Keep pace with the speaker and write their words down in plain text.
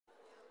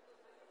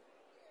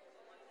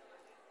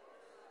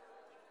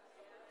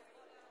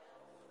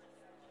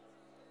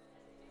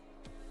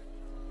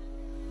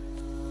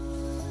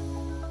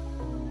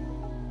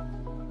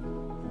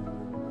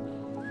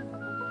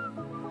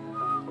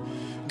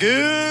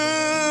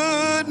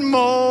Good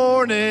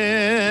morning.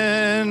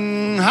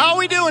 How are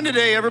we doing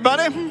today,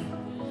 everybody?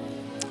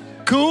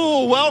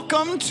 Cool.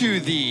 Welcome to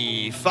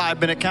the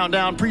 5-minute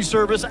countdown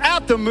pre-service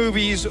at the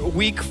movies,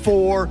 week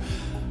 4.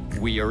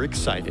 We are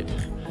excited.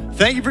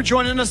 Thank you for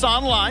joining us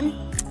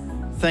online.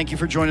 Thank you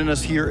for joining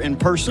us here in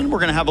person. We're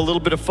going to have a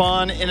little bit of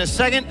fun in a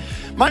second.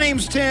 My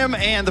name's Tim,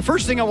 and the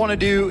first thing I want to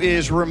do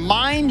is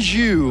remind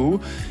you,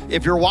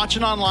 if you're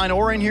watching online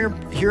or in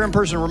here in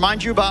person,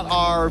 remind you about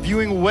our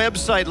viewing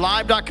website,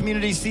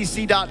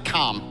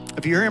 live.communitycc.com.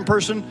 If you're here in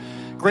person,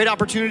 great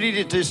opportunity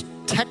to just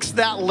text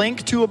that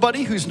link to a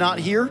buddy who's not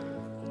here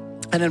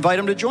and invite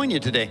them to join you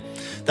today.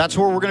 That's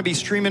where we're going to be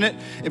streaming it.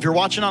 If you're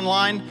watching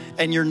online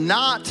and you're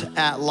not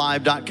at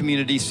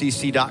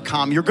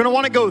live.communitycc.com, you're going to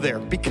want to go there,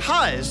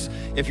 because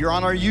if you're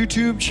on our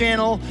YouTube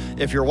channel,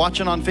 if you're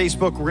watching on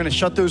Facebook, we're going to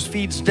shut those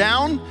feeds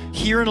down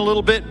here in a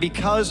little bit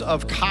because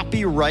of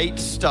copyright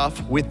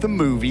stuff with the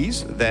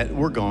movies that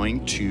we're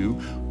going to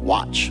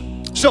watch.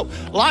 So,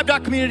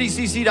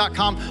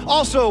 live.communitycc.com.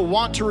 Also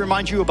want to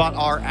remind you about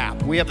our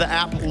app. We have the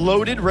app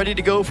loaded, ready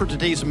to go for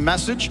today's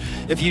message.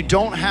 If you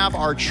don't have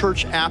our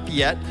church app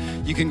yet,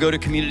 you can go to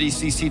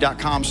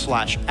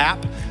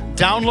communitycc.com/app.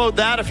 Download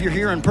that. If you're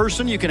here in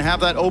person, you can have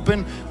that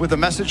open with the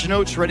message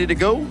notes ready to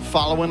go,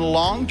 following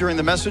along. During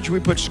the message, we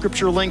put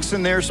scripture links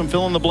in there, some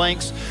fill in the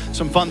blanks,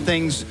 some fun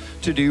things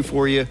to do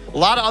for you. A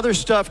lot of other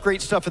stuff,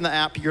 great stuff in the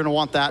app. You're going to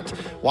want that.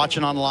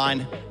 Watching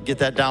online, get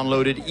that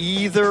downloaded.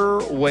 Either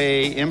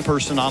way, in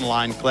person,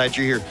 online, glad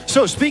you're here.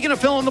 So speaking of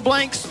fill in the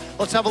blanks,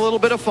 let's have a little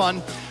bit of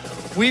fun.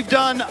 We've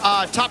done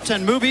top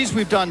 10 movies.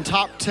 We've done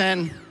top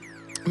 10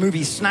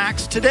 movie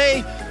snacks.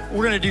 Today,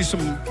 we're going to do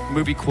some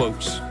movie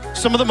quotes.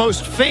 Some of the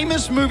most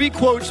famous movie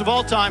quotes of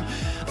all time.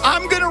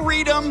 I'm going to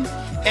read them,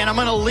 and I'm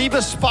going to leave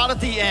a spot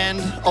at the end,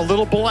 a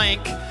little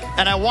blank,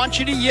 and I want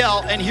you to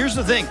yell. And here's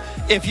the thing.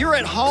 If you're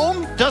at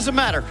home, doesn't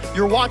matter.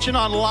 You're watching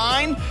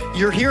online,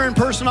 you're here in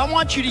person, I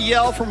want you to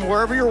yell from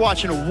wherever you're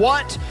watching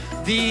what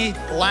the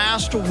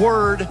last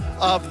word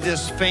of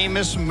this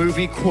famous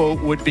movie quote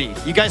would be.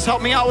 You guys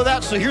help me out with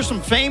that? So here's some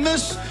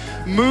famous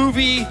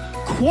movie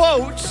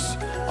quotes.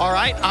 All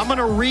right, I'm going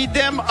to read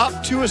them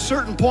up to a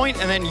certain point,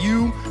 and then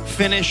you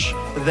finish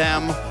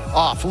them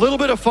off. A little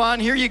bit of fun.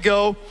 Here you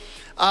go.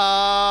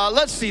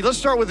 Let's see. Let's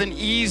start with an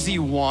easy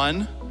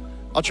one.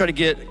 I'll try to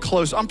get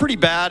close. I'm pretty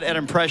bad at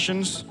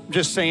impressions,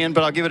 just saying,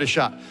 but I'll give it a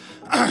shot.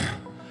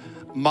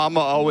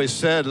 Mama always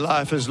said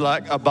life is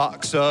like a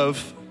box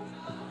of...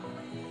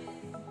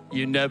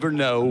 You never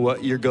know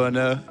what you're going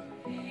to...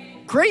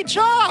 Great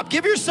job.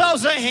 Give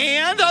yourselves a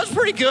hand. That was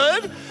pretty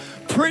good.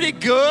 Pretty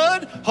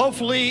good.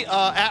 Hopefully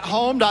at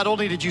home, not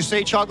only did you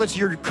say chocolates,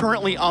 you're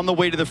currently on the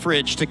way to the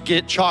fridge to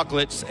get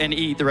chocolates and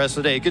eat the rest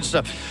of the day. Good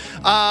stuff.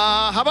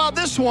 How about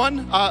this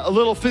one? A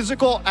little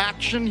physical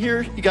action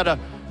here. You got to...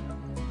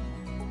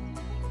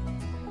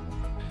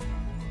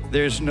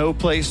 There's no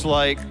place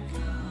like...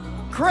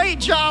 Great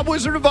job,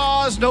 Wizard of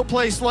Oz. No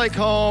place like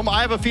home. I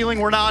have a feeling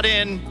we're not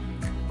in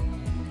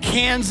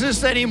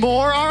Kansas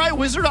anymore. All right,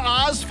 Wizard of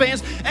Oz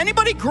fans.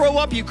 Anybody grow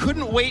up, you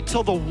couldn't wait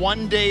till the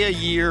one day a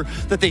year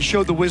that they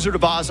showed the Wizard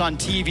of Oz on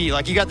TV.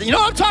 Like you know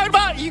what I'm talking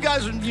about? You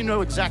guys, you know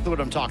exactly what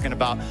I'm talking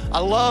about. I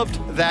loved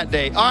that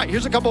day. All right,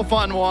 here's a couple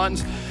fun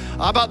ones.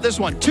 How about this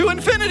one? To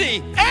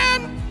infinity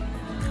and...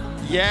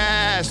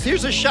 Yes,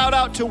 here's a shout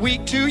out to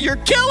week 2. You're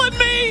killing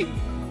me.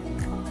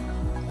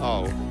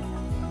 Oh,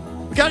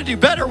 we got to do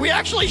better. We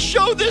actually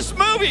showed this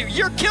movie.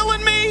 You're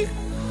killing me.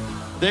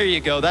 There you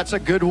go. That's a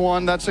good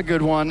one. That's a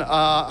good one.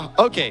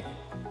 Okay.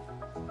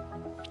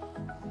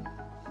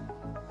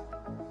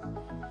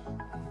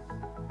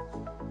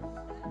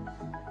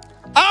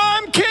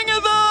 I'm king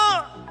of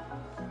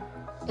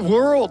the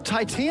world.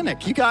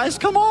 Titanic. You guys,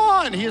 come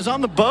on. He is on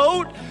the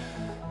boat.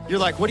 You're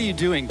like, what are you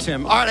doing,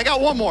 Tim? All right, I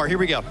got one more. Here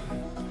we go.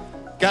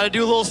 Got to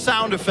do a little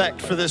sound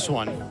effect for this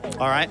one.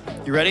 All right,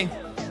 you ready?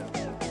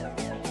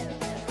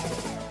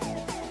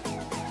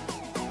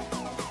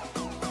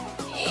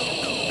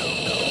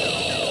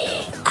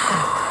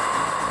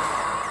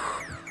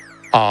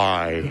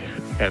 I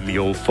am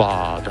your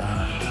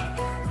father.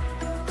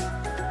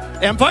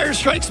 Empire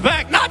Strikes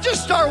Back. Not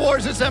just Star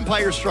Wars, it's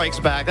Empire Strikes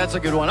Back. That's a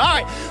good one. All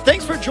right,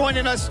 thanks for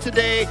joining us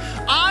today.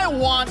 I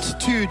want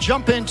to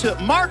jump into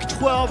Mark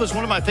 12 is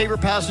one of my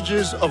favorite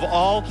passages of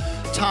all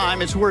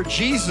time. It's where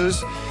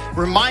Jesus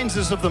reminds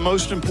us of the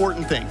most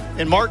important thing.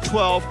 In Mark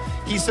 12,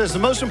 he says the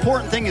most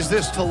important thing is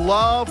this: to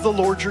love the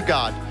Lord your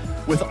God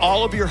with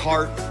all of your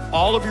heart,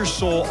 all of your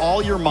soul,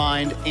 all your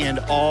mind, and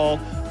all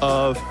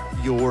of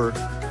your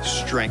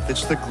strength.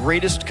 It's the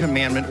greatest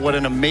commandment. What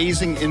an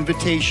amazing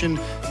invitation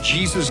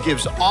Jesus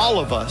gives all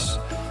of us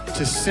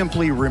to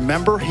simply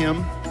remember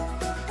him,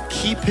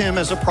 keep him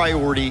as a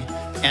priority,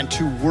 and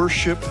to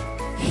worship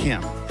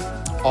him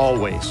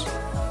always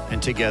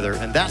and together.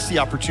 And that's the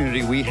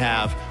opportunity we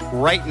have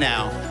right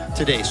now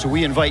today. So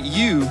we invite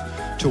you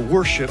to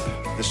worship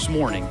this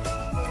morning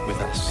with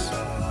us.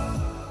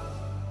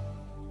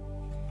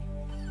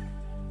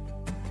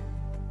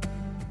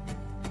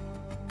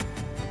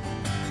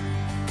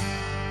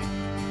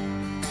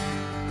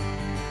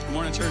 Good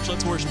morning, church.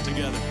 Let's worship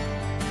together.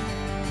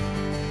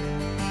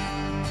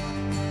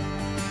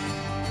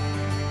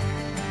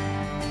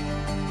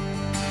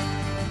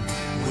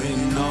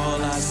 When all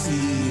I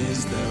see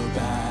is the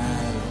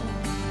battle,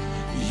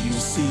 you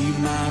see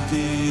my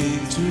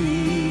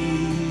victory.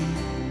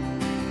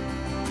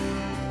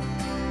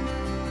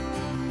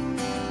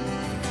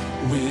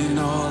 When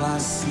all I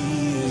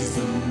see is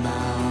the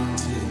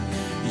mountain,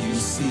 you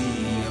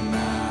see a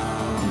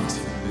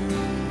mountain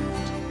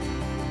moved.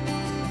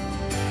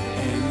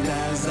 And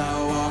as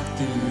I walk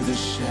through the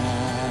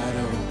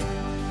shadow,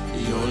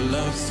 your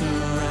love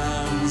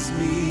surrounds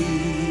me.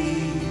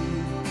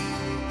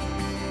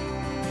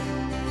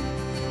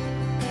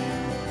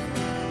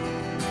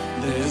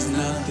 There's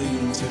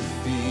nothing to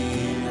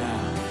fear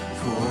now,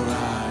 for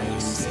I am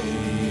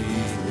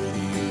safe with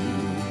you.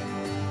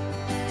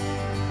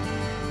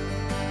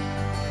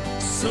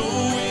 So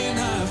when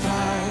I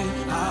fight,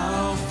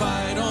 I'll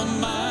fight on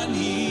my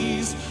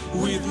knees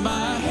with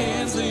my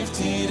hands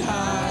lifted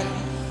high.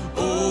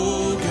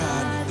 Oh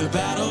God, the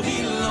battle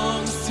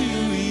belongs to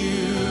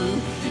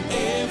you.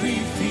 Every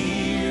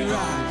fear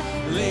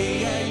I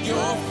lay at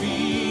your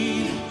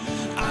feet.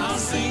 I'll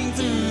sing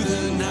through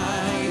the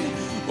night.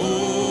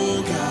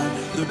 Oh God,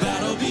 the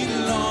battle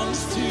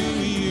belongs to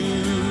you.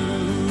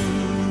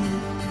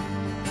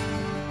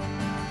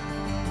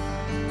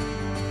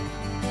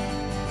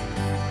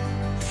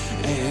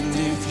 And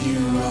if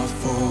you are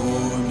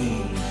for me,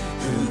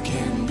 who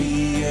can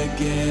be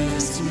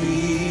against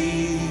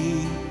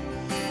me?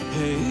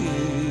 Hey.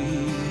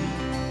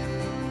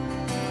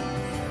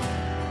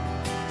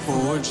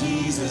 For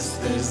Jesus,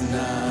 there's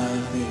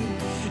nothing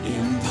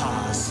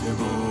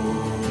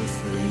impossible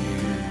for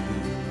you.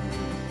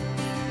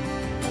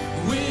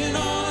 When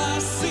all I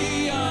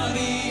see are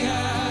the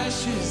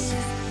ashes,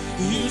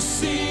 you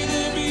see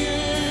the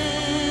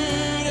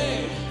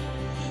beauty.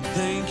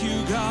 Thank you,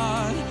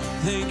 God.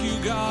 Thank you,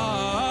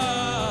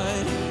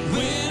 God.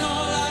 When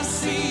all I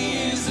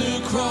see is the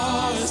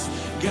cross,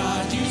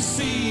 God, you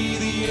see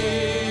the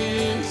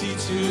empty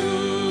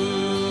tomb.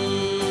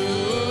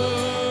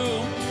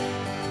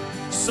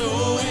 So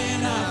when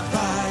I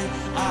fight,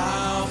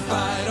 I'll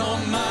fight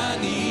on my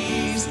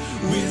knees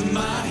with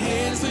my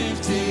hands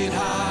lifted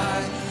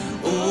high.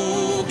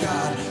 Oh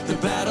God, the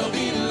battle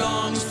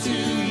belongs to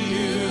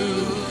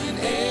you. And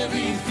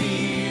every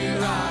fear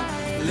I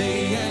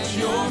lay at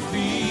your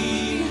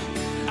feet.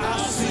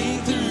 I'll sing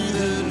through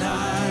the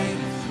night.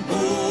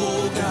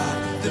 Oh God,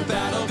 the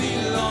battle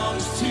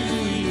belongs to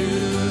you.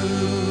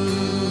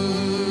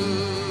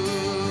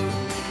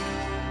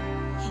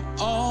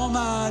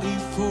 Almighty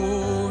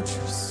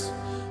fortress,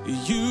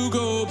 you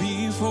go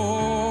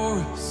before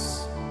us.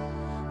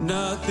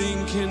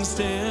 Nothing can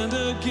stand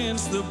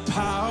against the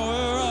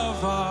power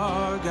of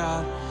our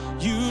God.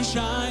 You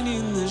shine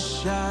in the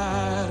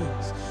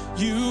shadows,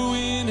 you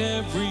win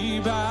every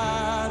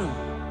battle.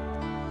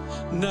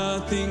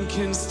 Nothing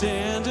can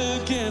stand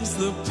against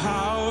the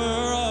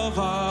power of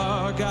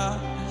our God.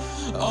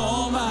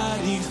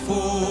 Almighty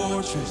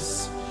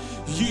fortress,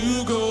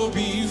 you go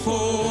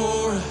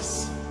before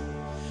us.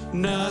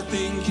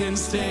 Nothing can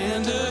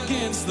stand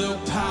against the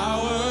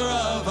power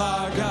of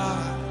our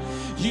God.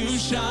 You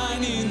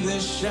shine in the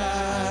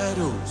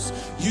shadows,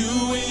 you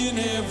win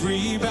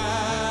every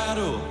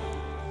battle.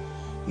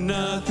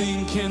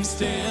 Nothing can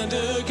stand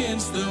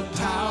against the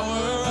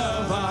power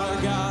of our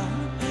God.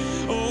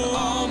 Oh,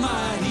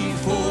 almighty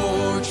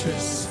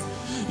fortress,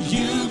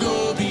 you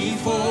go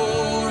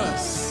before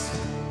us.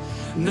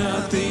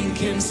 Nothing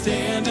can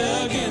stand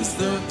against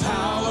the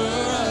power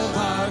of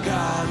our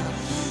God.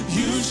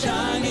 You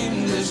shine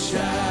in the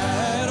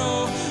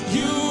shadow,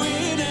 you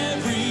win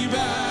every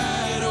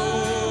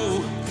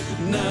battle.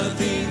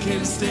 Nothing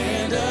can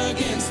stand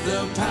against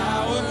the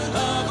power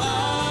of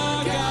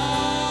our God.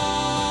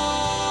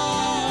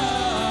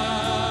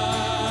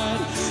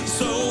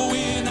 So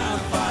when I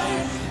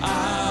fight,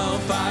 I'll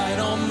fight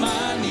on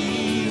my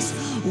knees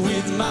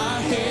with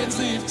my hands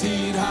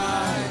lifted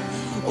high.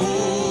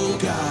 Oh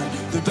God,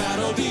 the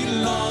battle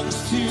belongs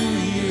to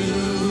you.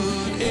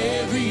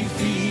 Every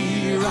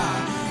fear I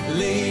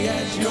lay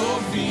at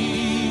your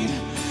feet.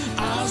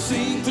 I'll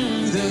sing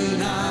through the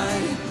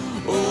night.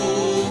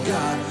 Oh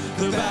God,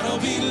 the battle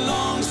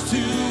belongs to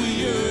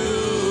you.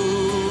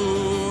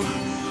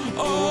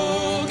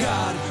 Oh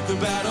God, the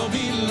battle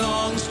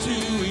belongs to you.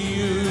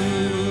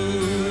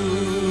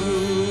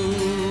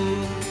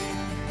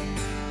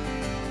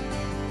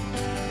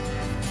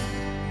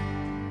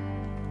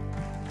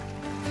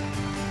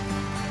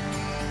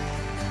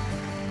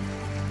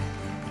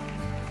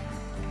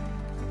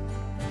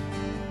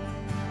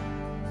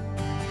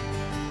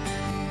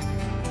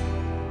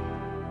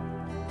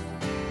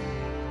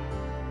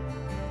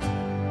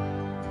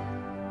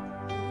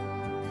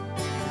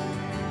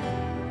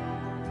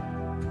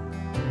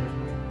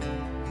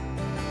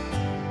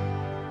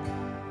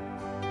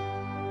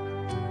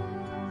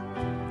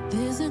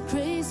 There's a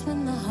grace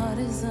when the heart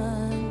is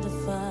under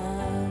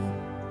fire.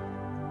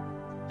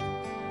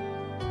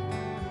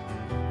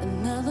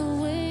 Another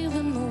way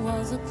when the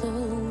walls are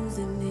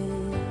closing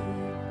in.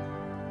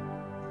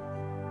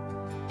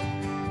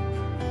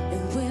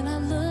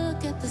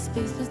 the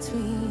space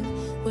between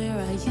where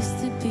I used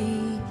to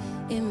be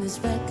in this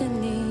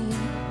reckoning.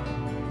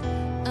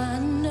 I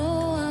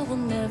know I will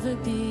never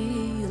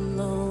be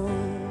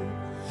alone.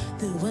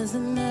 There was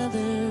another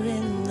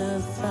in the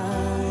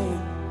fire,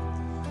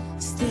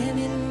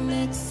 standing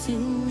next to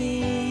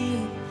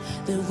me.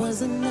 There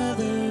was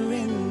another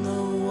in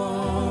the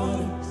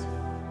waters,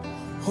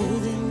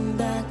 holding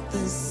back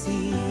the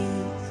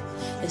seas.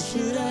 And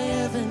should I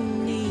ever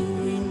need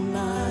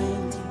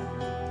reminding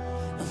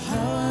of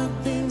how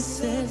I've been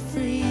set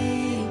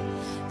free,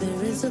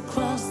 there is a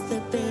cross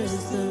that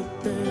bears the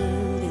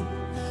burden,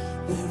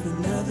 where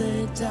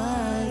another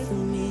died for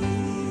me.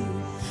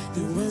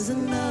 There was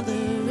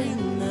another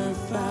in the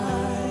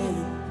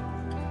fire.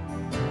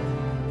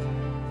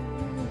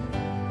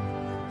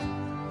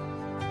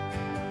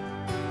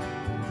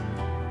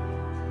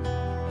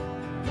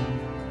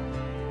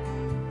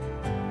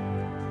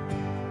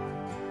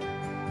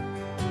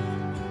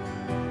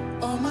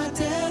 All my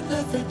dead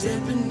left for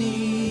dead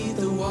beneath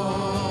the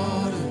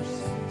waters.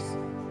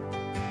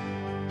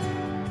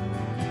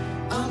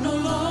 I'm no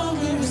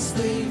longer a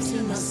slave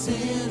to my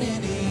sin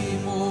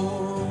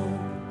anymore.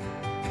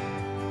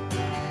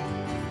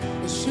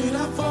 And should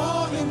I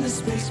fall in the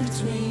space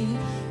between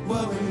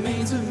what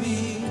remains of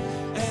me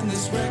and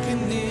this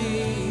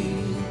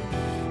reckoning,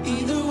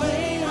 either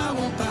way I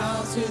won't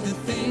bow to the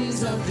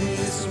things of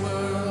this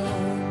world.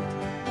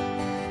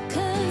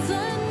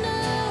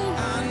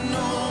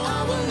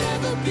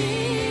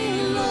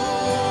 Be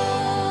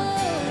Lord.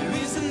 There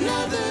is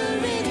another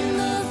in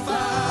the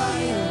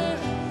fire,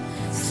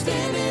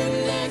 standing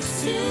next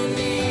to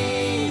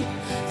me.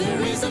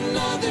 There is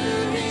another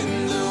in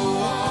the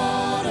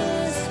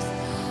waters,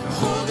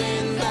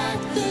 holding back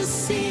the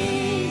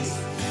seas.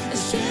 And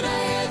should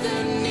I ever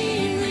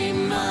need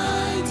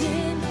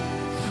reminding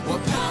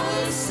what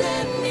power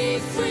set me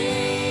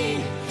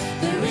free,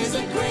 there is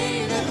a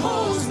grave that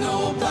holds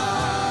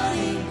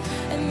nobody,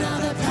 and now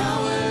the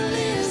power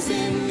lives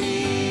in me.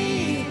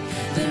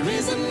 There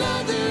is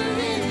another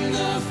in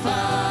the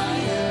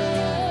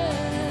fire.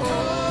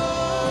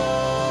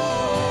 Oh,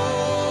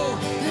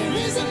 there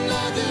is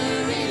another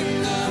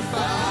in the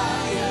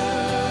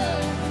fire.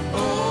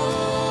 Oh,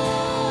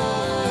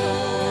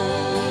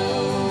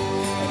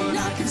 and I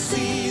can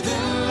see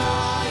the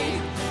light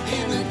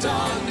in the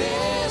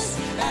darkness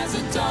as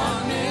the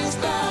darkness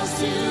bows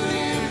to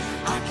Him.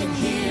 I can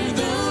hear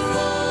the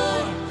roar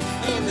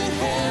in the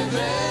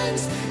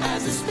heavens as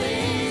the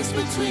space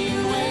between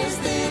waves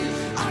thin.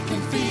 I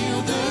can feel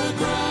the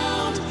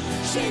ground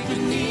shake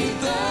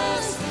beneath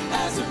us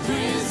as the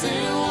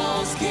prison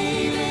walls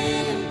cave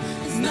in.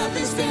 'Cause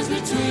nothing stands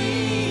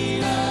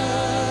between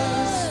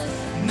us.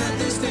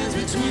 Nothing stands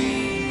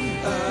between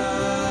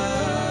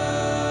us.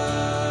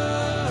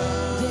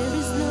 There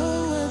is no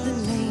other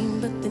name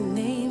but the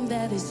name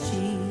that is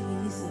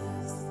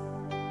Jesus.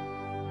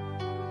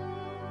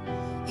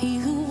 He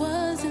who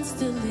was and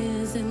still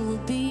is and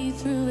will be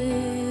through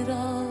it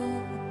all.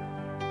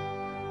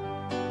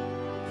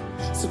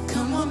 So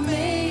come on,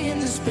 May, in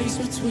the space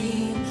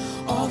between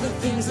all the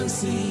things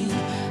unseen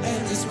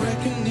and this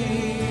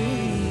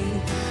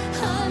reckoning.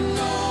 I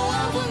know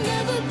I will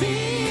never be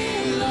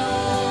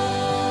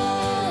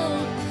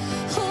alone.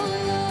 Oh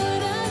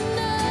Lord, I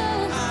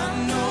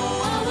know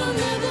I will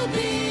never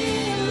be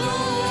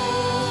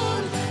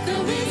alone.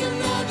 There is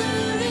another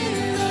in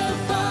the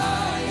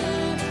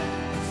fire,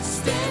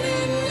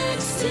 standing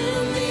next to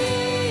me.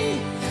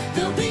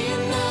 There'll be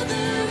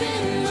another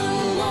in the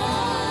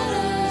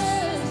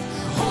waters,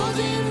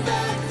 holding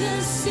back the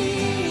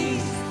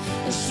seas.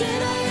 And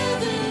should I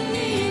ever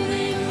need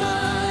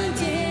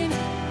reminding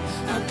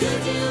how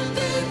good you've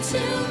been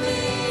to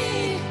me,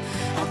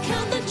 I'll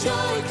count the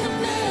joy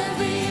come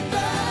every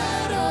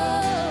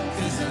battle,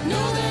 'cause I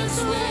know that's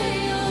where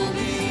you'll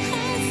be.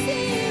 I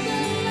see the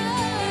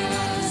And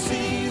I can light.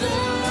 see the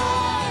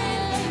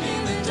light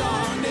in the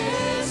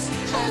darkness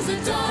as the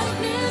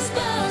darkness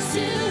bows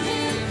to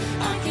Him.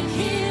 I can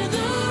hear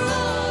the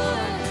roar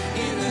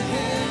in the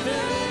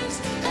heavens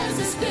as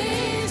the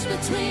space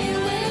between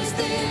waves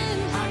thin.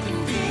 I can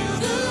feel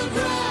the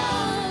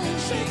ground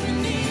shake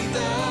beneath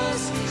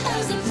us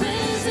as the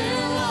prison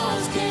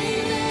walls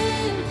cave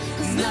in.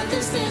 'Cause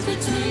nothing stands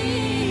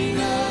between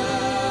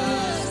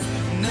us.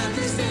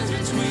 Nothing stands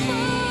between.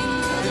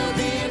 There'll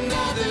be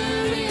another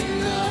in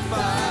the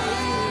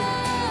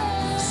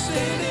fire,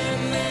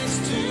 standing next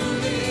to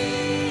me.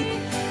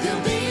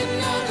 There'll be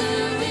another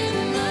in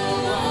the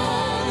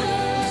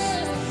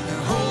waters,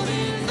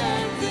 holding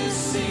back the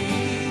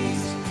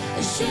seas.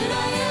 And should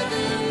I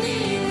ever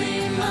need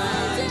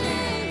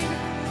reminding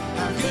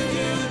how good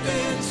you've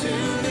been to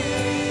me,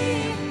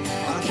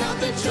 I'll count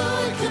the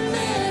joy come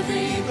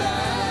every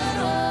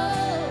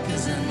battle,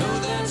 'cause I know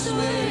that's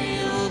where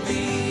you'll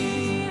be.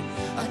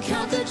 I'll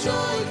count the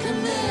joy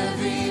come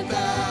every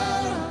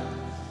battle,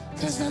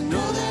 'cause I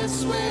know that's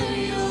where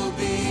you'll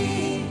be.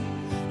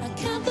 I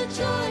count the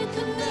joy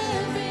come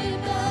every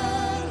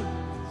battle,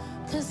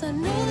 'cause I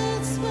know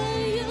that's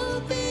where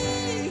you'll be.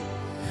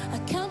 I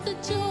count the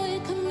joy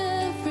come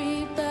every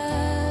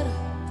battle,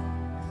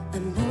 I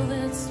know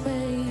that's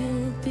where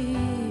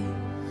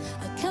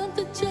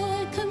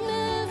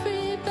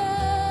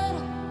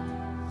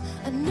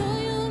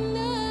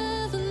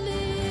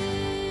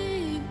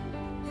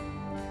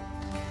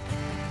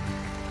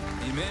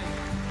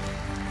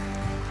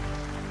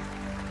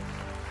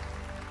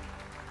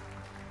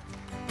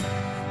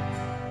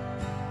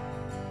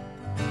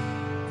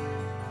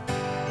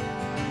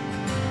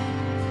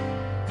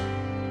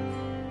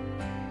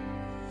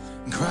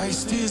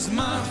Christ is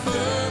my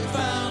firm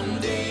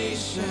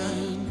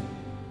foundation,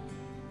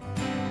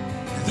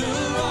 the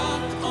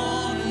rock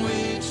on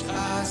which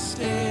I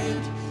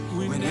stand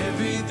when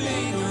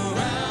everything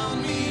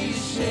around me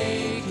is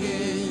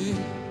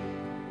shaking.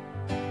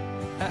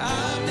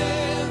 I've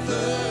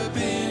never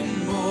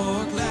been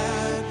more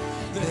glad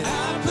that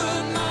I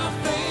put my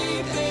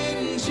faith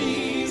in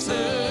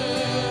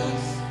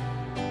Jesus,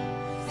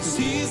 'cause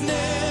he's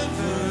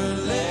never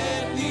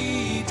let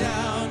me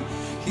down.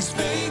 He's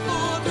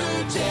faithful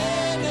through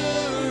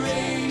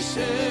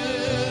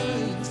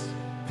generations.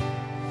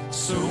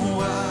 So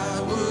why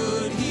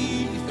would he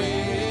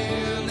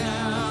fail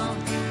now?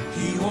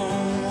 He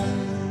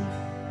won't.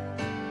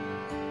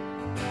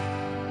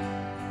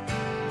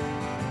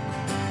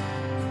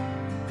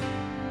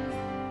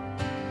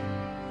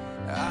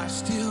 I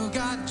still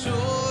got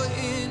joy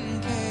in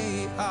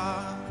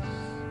chaos.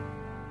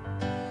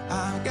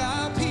 I've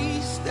got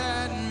peace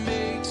that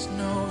makes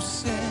no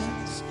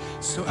sense.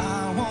 So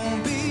I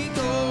won't be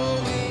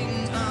going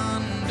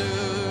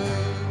under.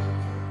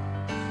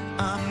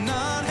 I'm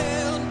not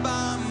held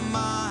by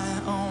my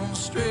own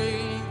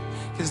strength,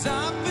 'cause I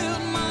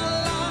built my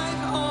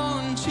life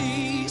on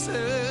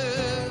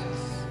Jesus,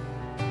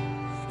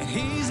 and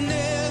he's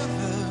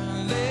never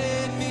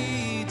let me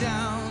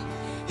down.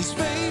 He's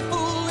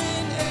faithful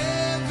in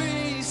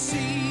every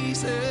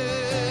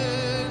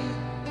season.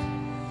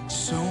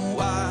 So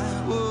why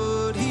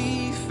would he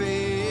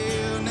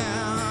fail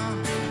now?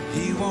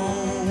 He won't.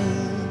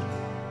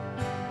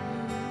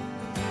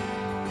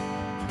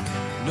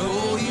 No,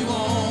 he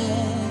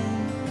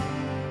won't.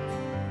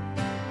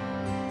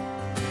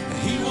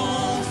 He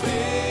won't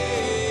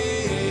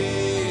fail.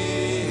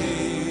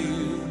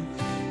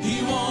 He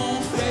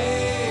won't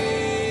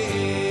fail.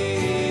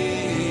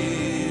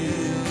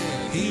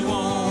 He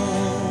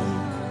won't.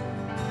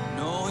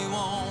 No, he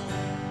won't.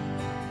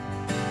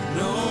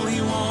 No, he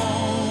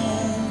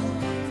won't.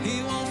 He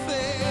won't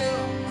fail.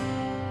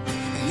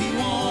 He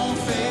won't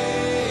fail.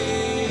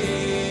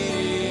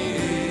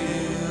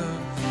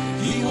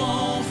 He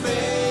won't fail.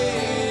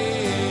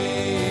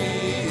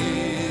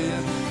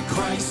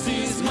 Christ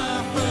is my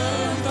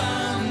firm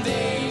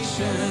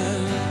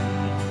foundation,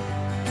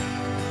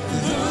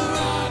 the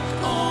rock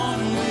on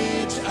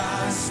which I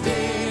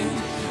stand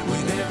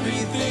when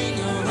everything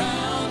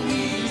around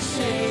me is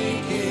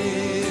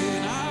shaking.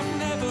 I've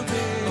never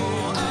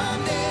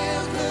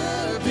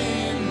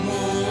been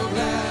more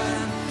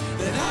glad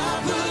that I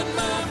put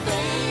my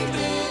faith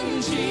in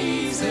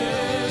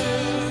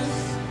Jesus,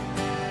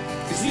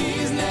 'cause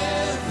he's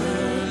never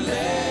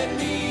let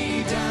me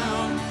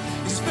down.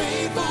 He's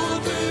faithful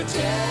through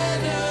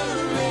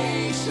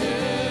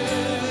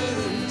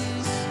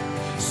generations.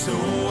 So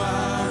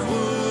why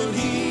would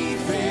he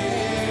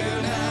fail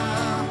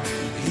now?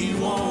 He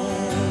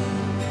won't.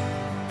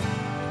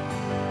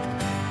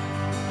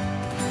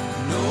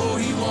 No,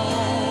 he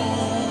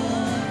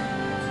won't.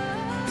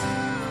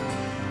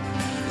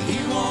 He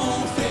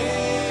won't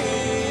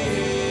fail.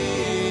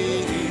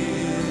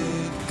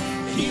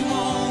 He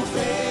won't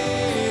fail.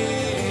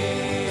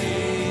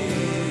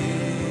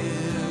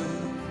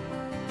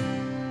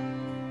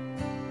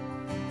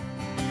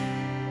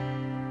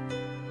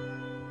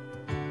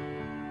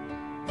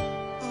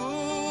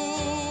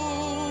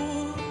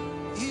 Oh,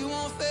 he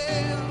won't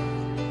fail.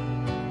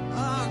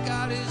 Our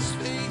God is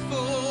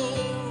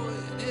faithful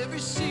in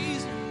every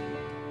season,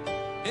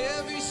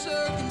 every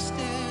circumstance.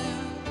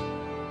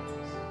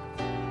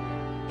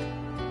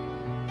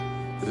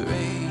 The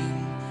rain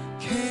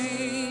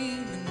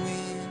came and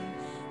wind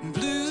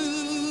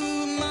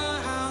blew. My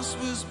house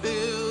was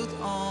built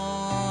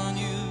on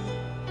you.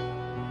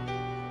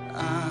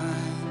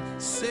 I'm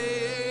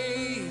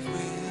safe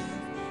with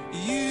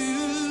you.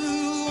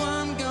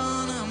 I'm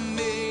gonna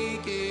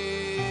make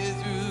it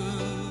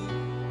through.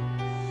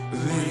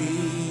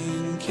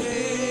 Rain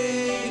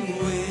came,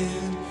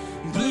 wind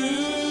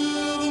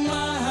blew.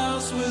 My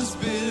house was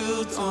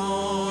built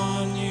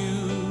on you.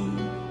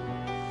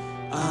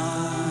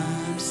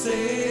 I'm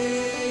safe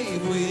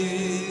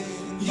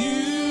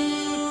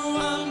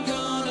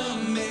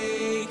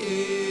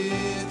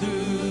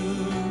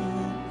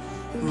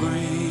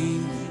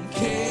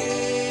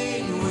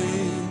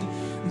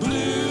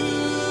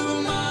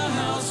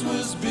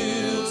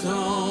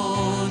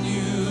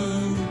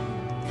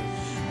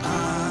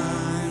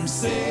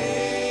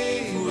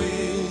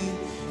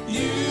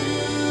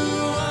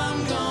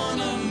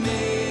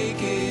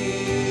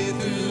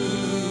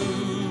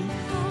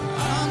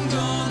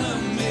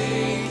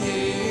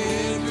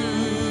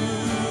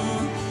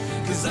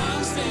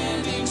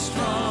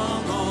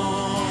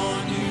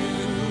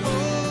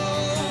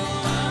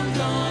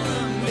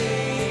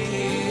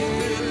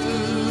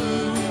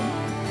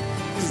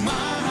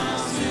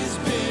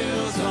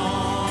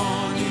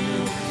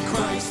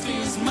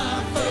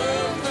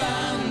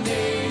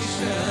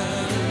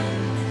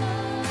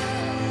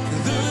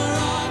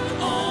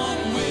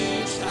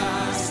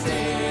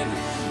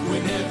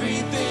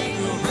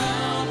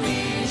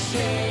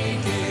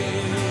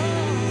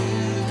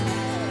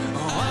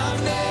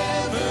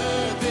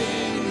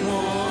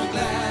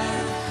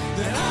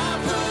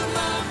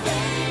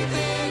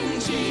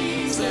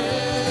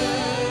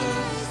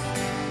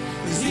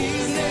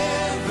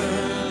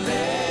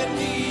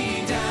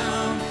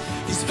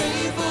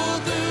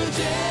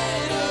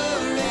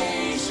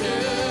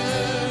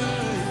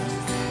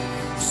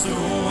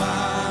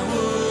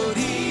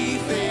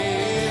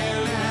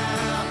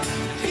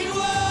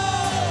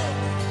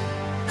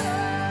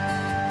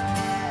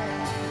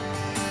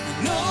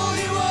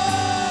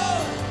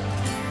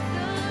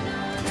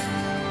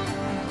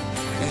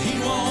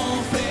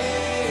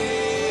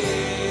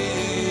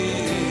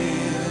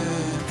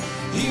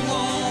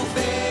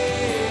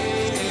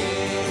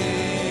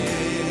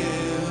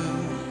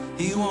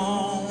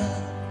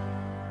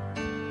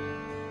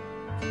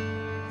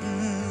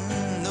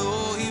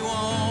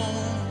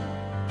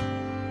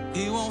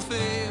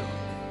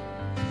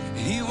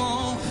He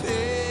won't fail.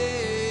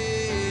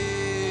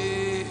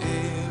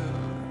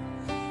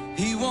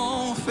 He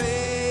won't fail.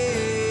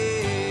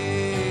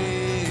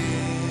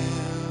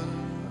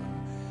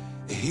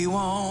 He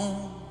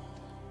won't.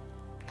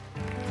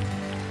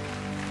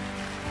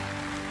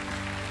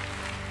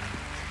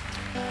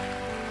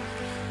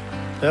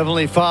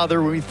 Heavenly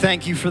Father, we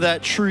thank you for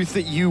that truth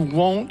that you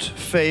won't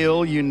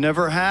fail, you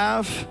never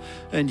have,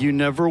 and you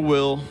never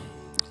will.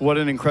 What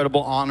an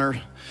incredible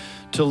honor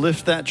to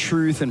lift that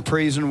truth and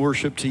praise and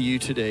worship to you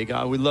today.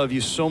 God, we love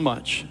you so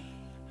much.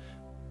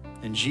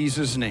 In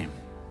Jesus' name,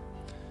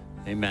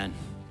 amen.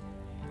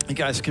 You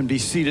guys can be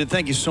seated.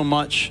 Thank you so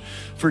much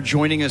for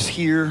joining us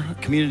here,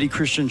 Community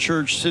Christian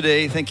Church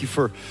today. Thank you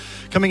for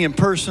coming in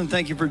person.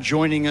 Thank you for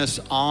joining us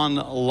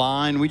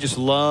online. We just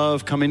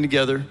love coming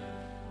together.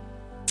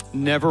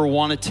 Never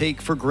want to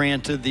take for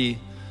granted the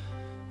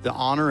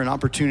honor and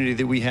opportunity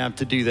that we have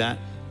to do that,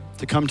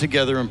 to come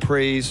together and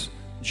praise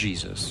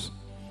Jesus.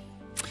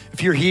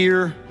 If you're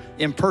here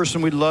in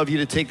person, we'd love you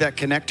to take that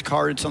Connect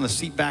card. It's on the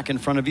seat back in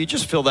front of you.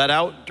 Just fill that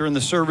out during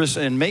the service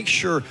and make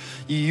sure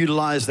you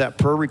utilize that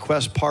prayer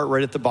request part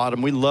right at the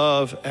bottom.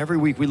 Every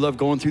week, we love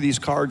going through these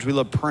cards. We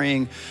love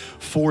praying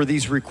for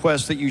these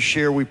requests that you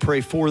share. We pray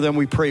for them.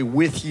 We pray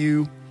with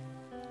you.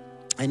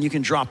 And you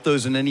can drop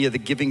those in any of the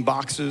giving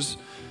boxes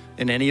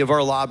in any of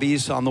our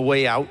lobbies on the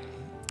way out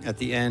at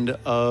the end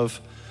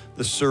of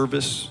the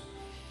service.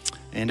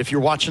 And if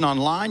you're watching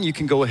online, you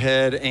can go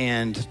ahead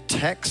and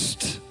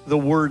text the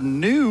word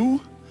new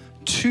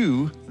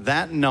to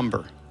that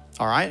number.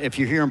 All right, if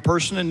you're here in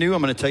person and new,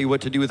 I'm going to tell you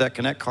what to do with that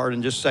Connect card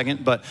in just a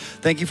second. But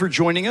thank you for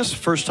joining us.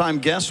 First-time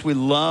guests, we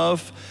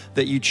love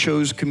that you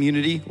chose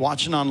Community.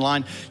 Watching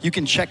online, you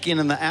can check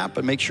in the app,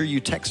 but make sure you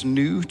text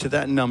new to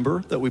that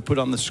number that we put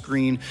on the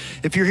screen.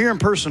 If you're here in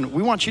person,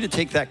 we want you to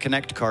take that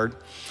Connect card,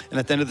 and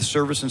at the end of the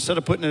service, instead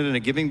of putting it in a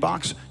giving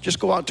box, just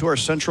go out to our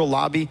central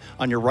lobby.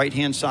 On your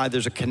right-hand side,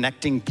 there's a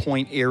connecting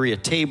point area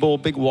table,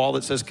 big wall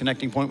that says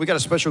connecting point. We got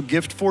a special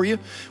gift for you.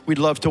 We'd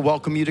love to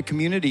welcome you to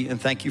Community, and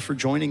thank you for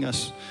joining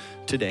us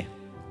today.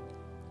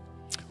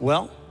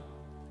 Well,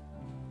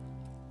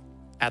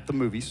 at the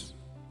movies,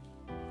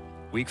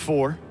 week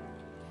 4,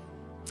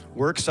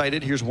 we're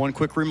excited. Here's one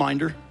quick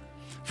reminder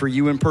for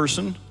you in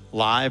person,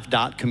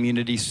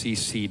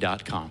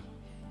 live.communitycc.com.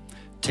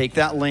 Take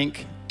that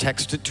link,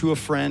 text it to a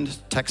friend,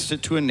 text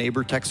it to a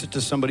neighbor, text it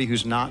to somebody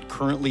who's not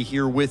currently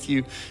here with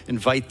you.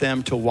 Invite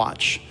them to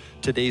watch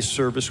today's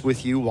service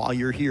with you while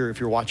you're here. If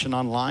you're watching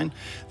online,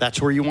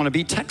 that's where you want to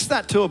be. Text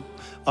that to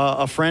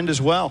a friend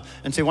as well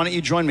and say, why don't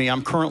you join me?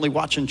 I'm currently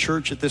watching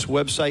church at this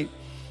website.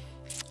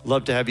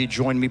 Love to have you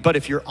join me. But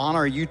if you're on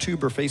our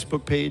YouTube or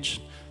Facebook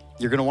page,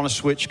 you're going to want to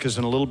switch, because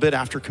in a little bit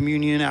after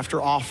communion,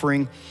 after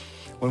offering,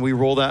 when we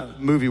roll that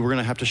movie, we're going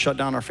to have to shut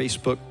down our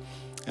Facebook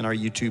and our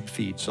YouTube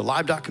feed. So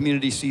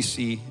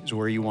live.communitycc is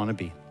where you want to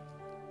be.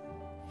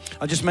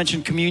 I just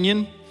mentioned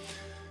communion.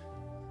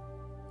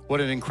 What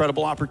an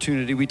incredible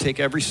opportunity we take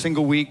every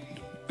single week.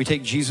 We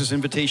take Jesus'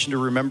 invitation to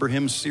remember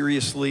him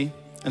seriously.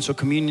 And so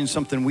communion is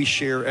something we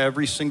share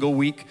every single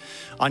week.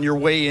 On your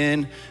way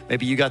in,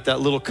 maybe you got that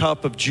little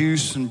cup of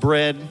juice and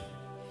bread.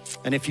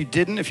 And if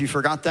you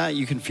forgot that,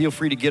 you can feel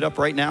free to get up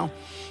right now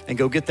and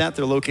go get that.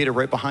 They're located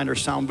right behind our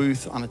sound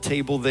booth on a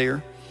table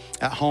there.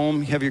 At home,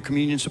 you have your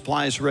communion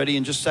supplies ready.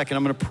 In just a second,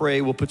 I'm going to pray.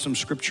 We'll put some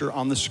scripture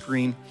on the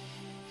screen.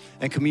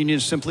 And communion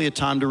is simply a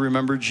time to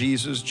remember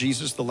Jesus.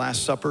 Jesus, the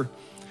Last Supper,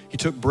 he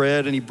took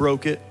bread and he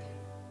broke it.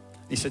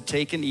 He said,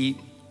 take and eat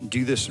and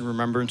do this in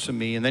remembrance of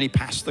me. And then he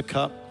passed the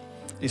cup.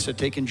 He said,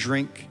 take and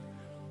drink.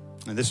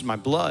 And this is my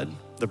blood.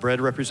 The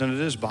bread represented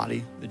his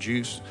body. The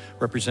juice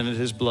represented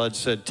his blood.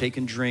 Said, take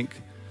and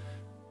drink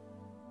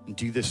and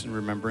do this in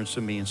remembrance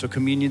of me. And so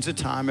communion's a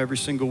time every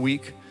single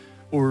week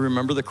where we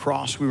remember the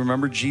cross. We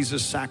remember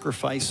Jesus'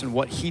 sacrifice and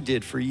what he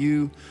did for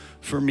you,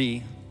 for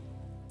me,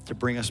 to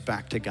bring us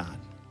back to God.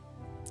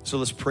 So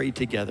let's pray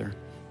together.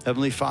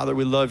 Heavenly Father,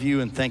 we love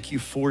you and thank you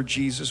for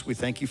Jesus. We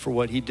thank you for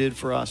what he did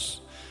for us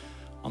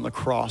on the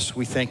cross.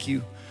 We thank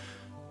you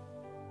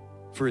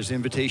for his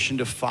invitation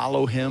to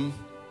follow him.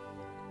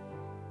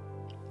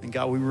 And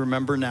God, we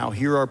remember now,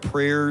 hear our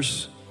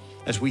prayers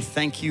as we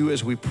thank you,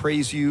 as we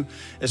praise you,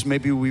 as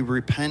maybe we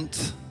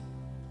repent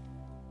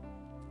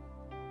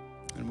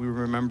and we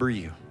remember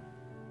you.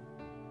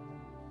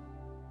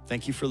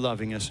 Thank you for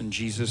loving us. In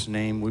Jesus'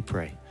 name we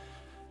pray.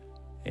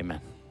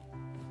 Amen.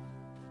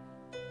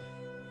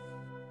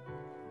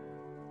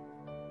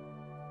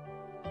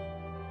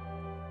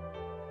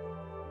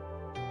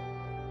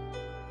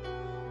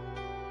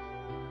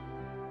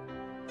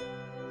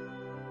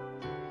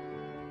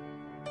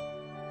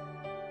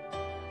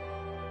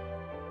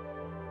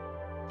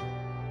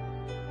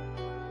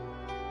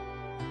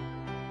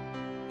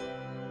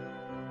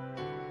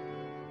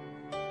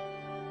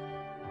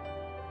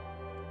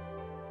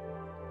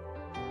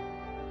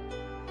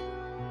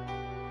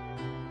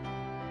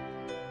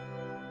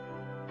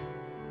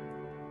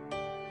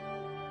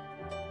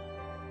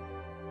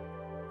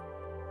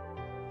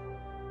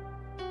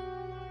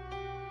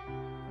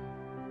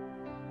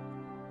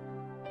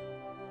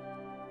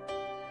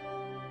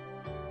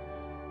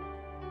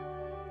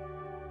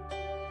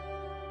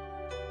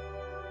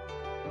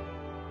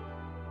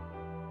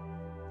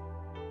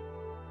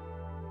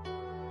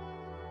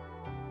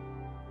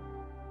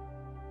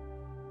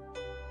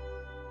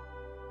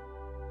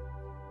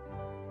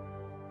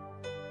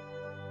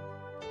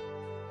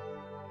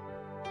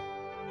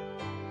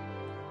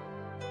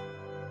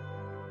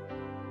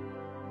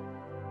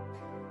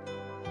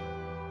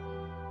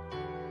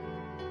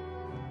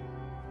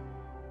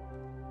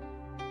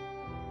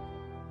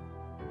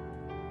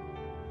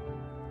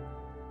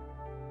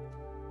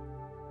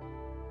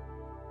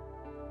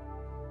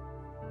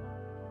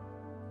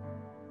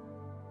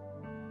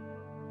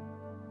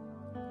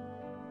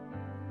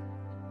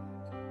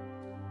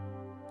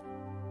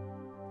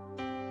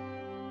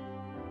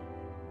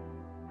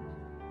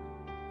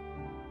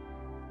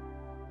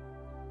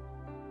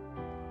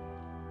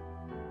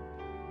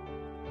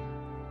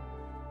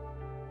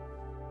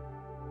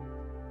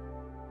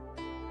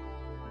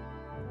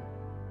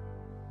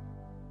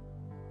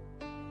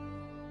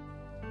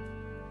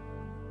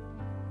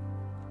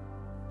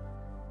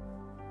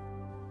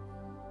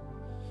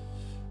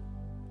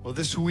 Well,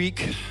 this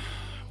week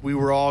we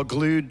were all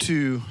glued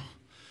to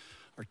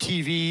our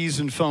TVs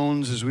and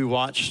phones as we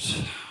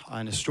watched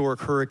an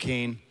historic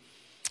hurricane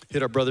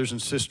hit our brothers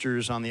and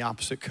sisters on the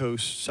opposite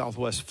coast,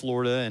 Southwest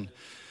Florida. And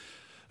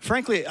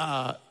frankly,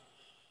 I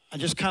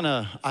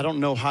don't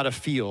know how to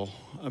feel.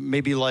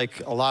 Maybe like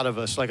a lot of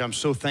us, like I'm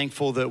so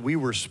thankful that we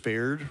were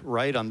spared,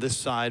 right, on this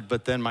side,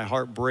 but then my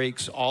heart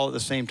breaks all at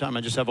the same time.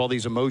 I just have all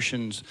these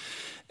emotions.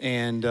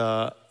 And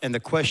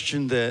the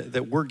question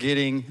that we're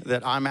getting,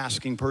 that I'm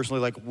asking personally,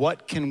 like,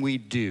 what can we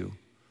do,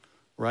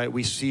 right?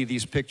 We see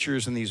these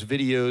pictures and these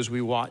videos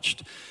we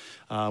watched.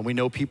 We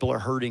know people are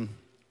hurting.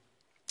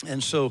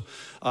 And so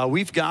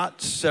we've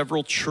got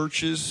several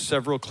churches,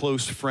 several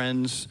close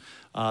friends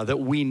that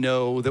we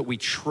know, that we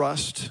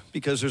trust,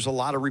 because there's a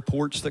lot of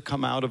reports that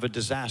come out of a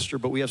disaster,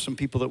 but we have some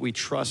people that we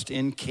trust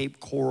in Cape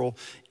Coral,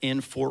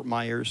 in Fort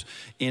Myers,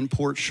 in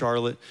Port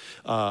Charlotte,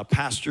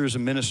 pastors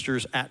and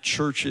ministers at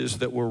churches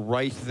that were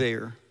right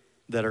there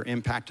that are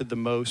impacted the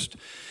most.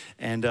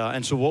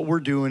 And so what we're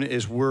doing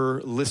is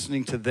we're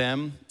listening to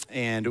them,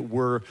 and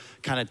we're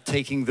kind of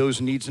taking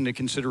those needs into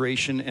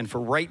consideration. And for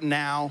right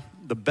now,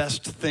 the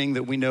best thing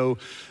that we know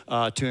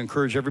to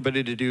encourage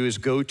everybody to do is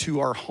go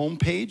to our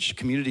homepage,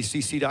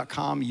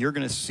 communitycc.com. You're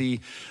going to see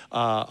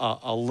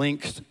a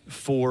link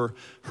for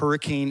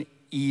Hurricane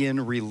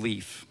Ian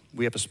relief.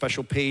 We have a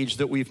special page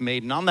that we've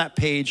made, and on that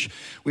page,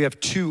 we have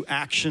 2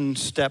 action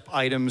step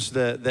items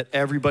that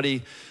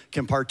everybody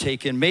can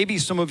partake in. Maybe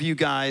some of you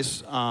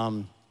guys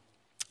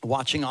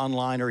watching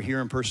online or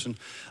here in person,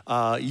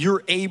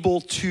 you're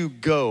able to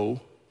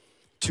go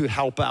to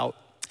help out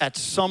at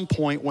some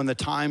point when the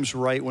time's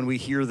right, when we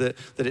hear that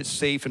it's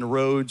safe and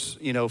roads,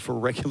 for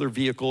regular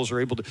vehicles are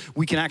able to,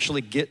 we can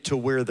actually get to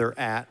where they're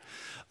at.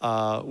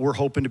 We're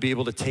hoping to be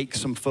able to take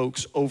some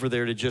folks over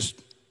there to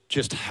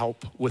just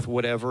help with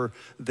whatever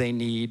they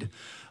need.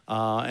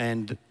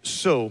 And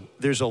so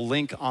there's a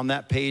link on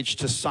that page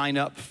to sign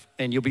up,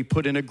 and you'll be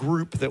put in a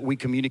group that we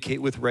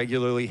communicate with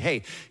regularly.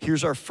 Hey,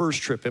 here's our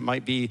first trip. It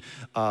might be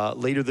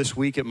later this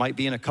week. It might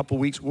be in a couple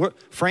weeks.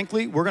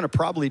 Frankly, we're going to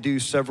probably do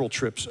several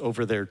trips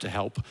over there to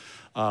help,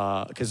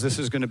 because this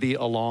is going to be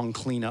a long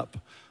cleanup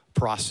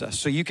process.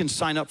 So you can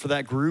sign up for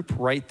that group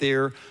right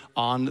there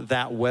on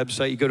that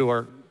website. You go to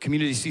our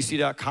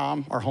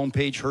communitycc.com, our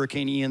homepage,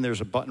 Hurricane Ian,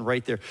 there's a button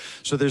right there.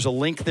 So there's a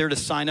link there to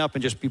sign up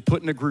and just be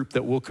put in a group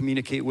that we'll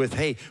communicate with.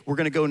 Hey, we're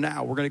gonna go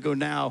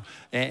now.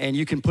 And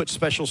you can put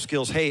special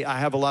skills. Hey, I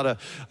have a lot of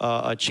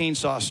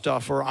chainsaw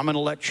stuff, or I'm an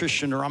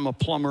electrician, or I'm a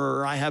plumber,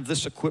 or I have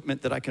this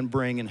equipment that I can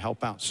bring and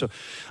help out. So,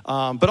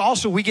 but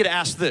also we get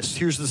asked this.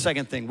 Here's the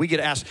second thing. We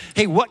get asked,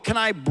 hey, what can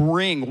I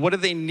bring? What do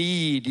they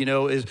need?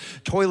 Is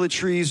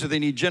toiletries? Do they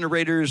need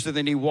generators? Do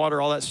they need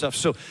water? All that stuff.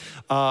 So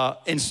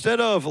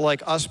instead of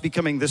like us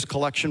becoming this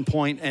collection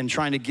point and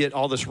trying to get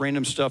all this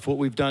random stuff, what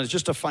we've done is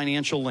just a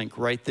financial link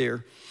right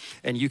there.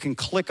 And you can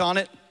click on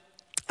it,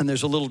 and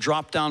there's a little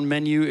drop-down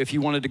menu. If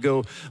you wanted to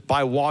go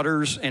buy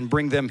waters and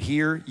bring them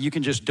here, you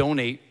can just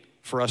donate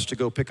for us to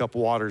go pick up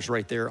waters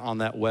right there on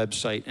that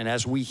website. And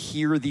as we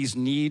hear these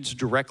needs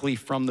directly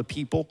from the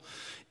people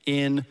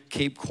in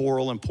Cape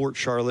Coral and Port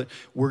Charlotte,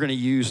 we're going to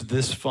use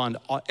this fund.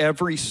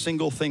 Every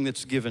single thing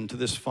that's given to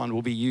this fund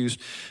will be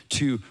used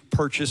to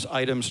purchase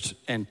items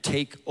and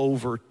take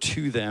over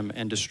to them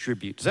and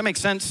distribute. Does that make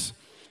sense?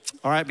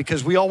 All right,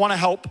 because we all want to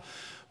help,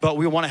 but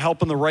we want to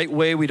help in the right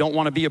way. We don't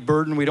want to be a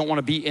burden. We don't want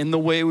to be in the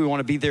way. We want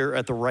to be there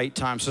at the right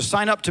time. So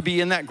sign up to be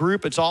in that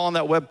group. It's all on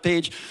that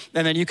webpage.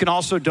 And then you can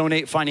also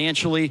donate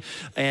financially.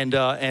 And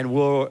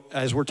we'll,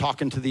 as we're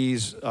talking to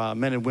these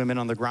men and women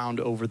on the ground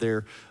over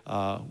there,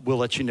 we'll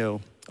let you know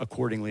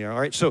accordingly. All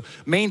right. So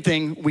main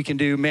thing we can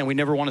do, man, we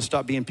never want to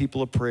stop being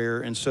people of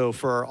prayer. And so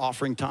for our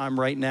offering time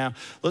right now,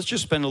 let's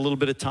just spend a little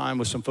bit of time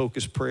with some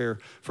focused prayer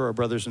for our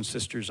brothers and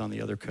sisters on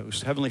the other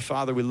coast. Heavenly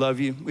Father, we love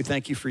you. We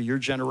thank you for your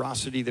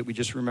generosity that we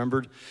just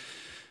remembered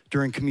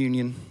during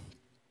communion.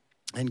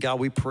 And God,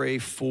 we pray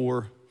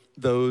for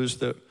those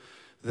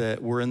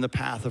that were in the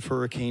path of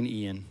Hurricane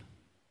Ian.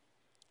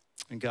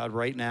 And God,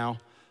 right now,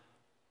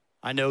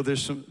 I know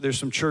there's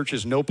some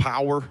churches, no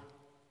power,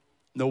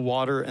 no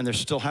water, and they're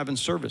still having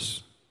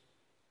service.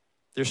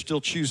 They're still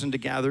choosing to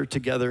gather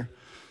together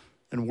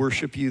and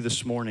worship you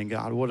this morning,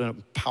 God. What a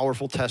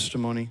powerful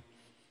testimony.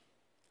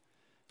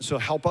 So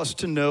help us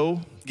to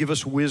know, give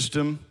us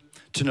wisdom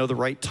to know the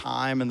right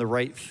time and the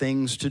right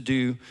things to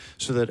do,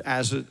 so that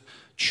as a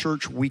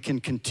church we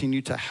can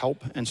continue to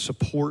help and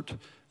support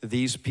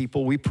these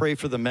people. We pray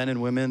for the men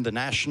and women, the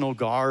National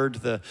Guard,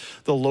 the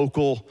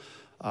local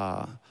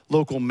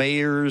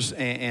mayors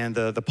and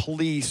the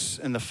police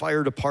and the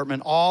fire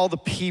department, all the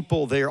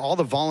people there, all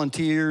the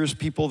volunteers,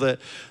 people that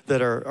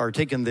are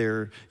taking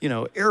their,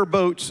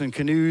 airboats and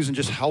canoes and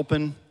just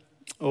helping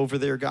over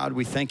there. God,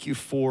 we thank you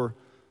for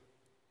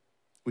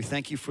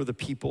the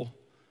people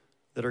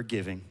that are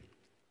giving.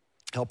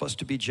 Help us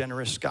to be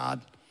generous,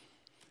 God,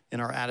 in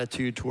our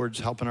attitude towards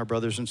helping our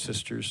brothers and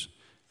sisters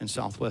in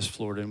Southwest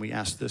Florida. And we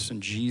ask this in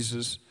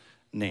Jesus'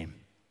 name.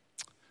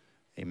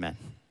 Amen.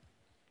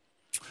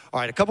 All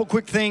right, a couple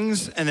quick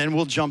things, and then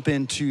we'll jump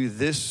into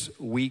this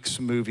week's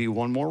movie.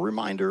 One more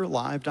reminder,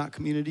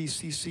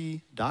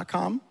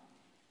 live.communitycc.com.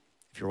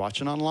 If you're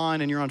watching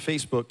online and you're on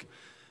Facebook,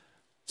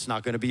 it's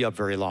not going to be up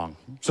very long.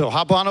 So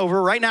hop on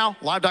over right now,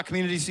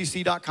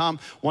 live.communitycc.com.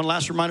 One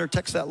last reminder,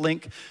 text that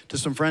link to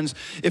some friends.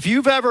 If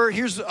you've ever,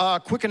 here's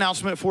a quick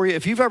announcement for you.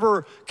 If you've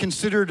ever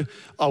considered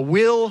a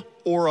will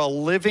or a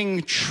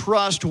living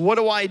trust, what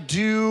do I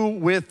do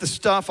with the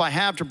stuff I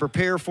have to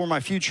prepare for my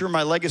future,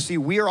 my legacy?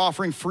 We are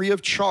offering free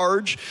of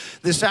charge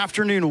this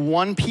afternoon,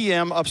 1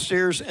 p.m.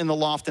 upstairs in the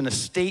loft, an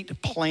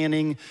estate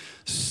planning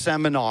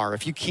seminar.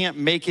 If you can't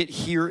make it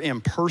here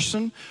in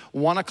person,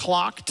 1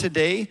 o'clock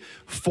today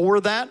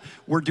for that.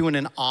 We're doing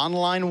an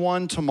online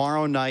one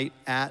tomorrow night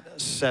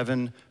at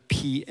 7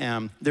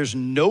 p.m. There's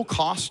no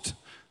cost.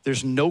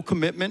 There's no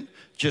commitment.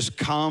 Just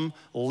come,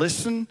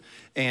 listen,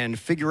 and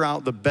figure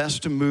out the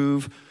best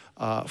move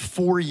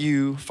for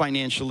you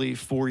financially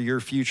for your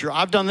future.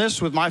 I've done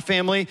this with my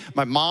family.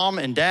 My mom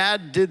and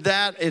dad did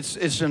that.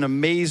 It's an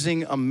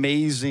amazing,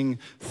 amazing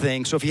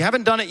thing. So if you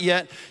haven't done it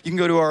yet, you can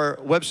go to our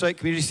website,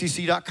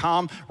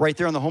 communitycc.com. Right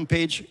there on the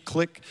homepage,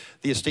 click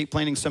the estate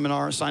planning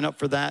seminar, sign up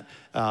for that.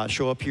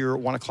 Show up here at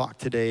 1 o'clock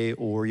today,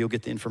 or you'll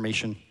get the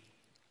information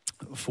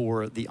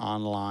for the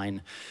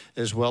online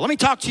as well. Let me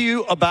talk to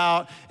you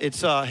about,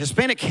 it's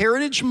Hispanic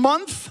Heritage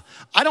Month.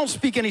 I don't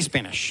speak any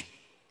Spanish.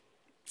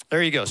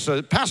 There you go.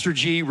 So Pastor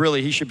G,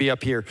 really, he should be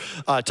up here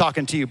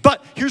talking to you.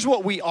 But here's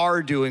what we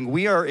are doing.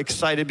 We are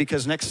excited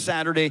because next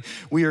Saturday,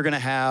 we are going to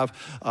have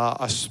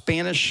a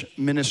Spanish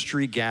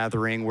ministry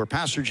gathering where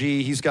Pastor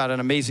G, he's got an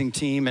amazing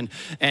team,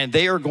 and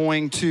they are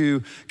going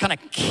to kind of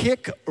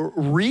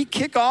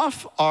re-kick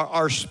off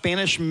our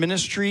Spanish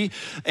ministry.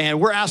 And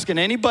we're asking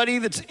anybody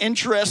that's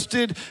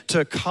interested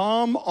to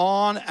come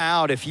on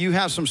out. If you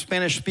have some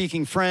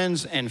Spanish-speaking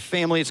friends and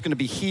family, it's going to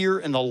be here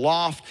in the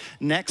loft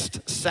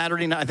next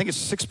Saturday night. I think it's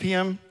 6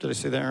 p.m. Did I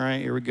say that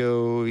right? Here we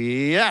go.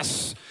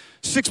 Yes.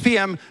 6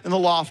 p.m. in the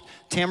loft,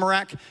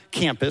 Tamarack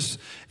campus.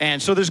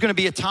 And so there's going to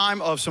be a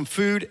time of some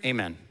food.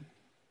 Amen.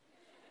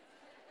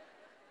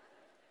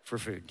 For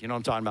food. You know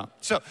what I'm talking about.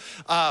 So,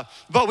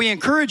 but we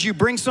encourage you,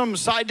 bring some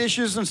side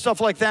dishes and stuff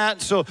like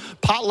that. So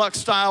potluck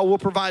style, we'll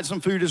provide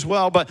some food as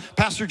well. But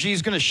Pastor G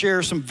is going to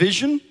share some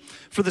vision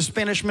for the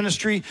Spanish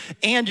ministry,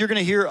 and you're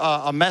gonna hear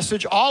a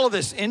message, all of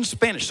this in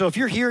Spanish. So if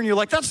you're here and you're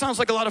like, that sounds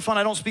like a lot of fun,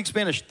 I don't speak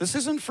Spanish, this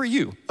isn't for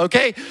you,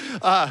 okay?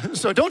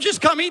 So don't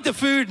just come eat the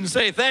food and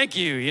say thank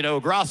you,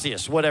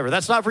 gracias, whatever.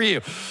 That's not for you,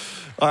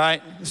 all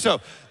right?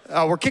 So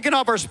we're kicking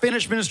off our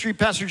Spanish ministry.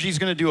 Pastor G is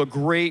gonna do a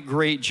great,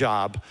 great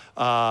job.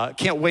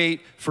 Can't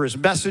wait for his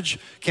message.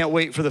 Can't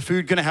wait for the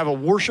food. Gonna have a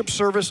worship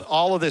service,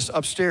 all of this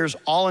upstairs,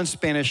 all in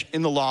Spanish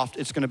in the loft.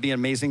 It's gonna be an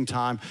amazing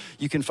time.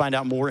 You can find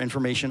out more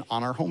information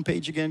on our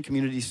homepage again,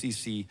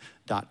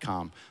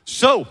 communitycc.com.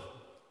 So,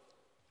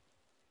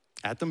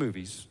 at the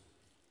movies,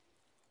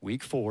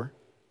 week 4.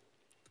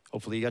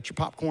 Hopefully you got your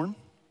popcorn,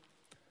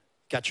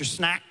 got your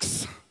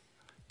snacks,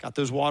 got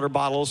those water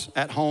bottles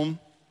at home.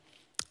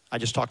 I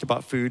just talked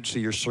about food, so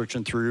you're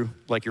searching through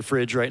like your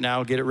fridge right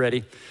now. Get it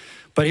ready.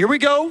 But here we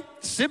go.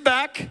 Sit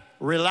back,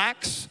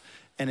 relax,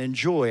 and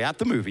enjoy At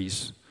the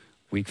Movies,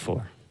 week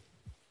 4.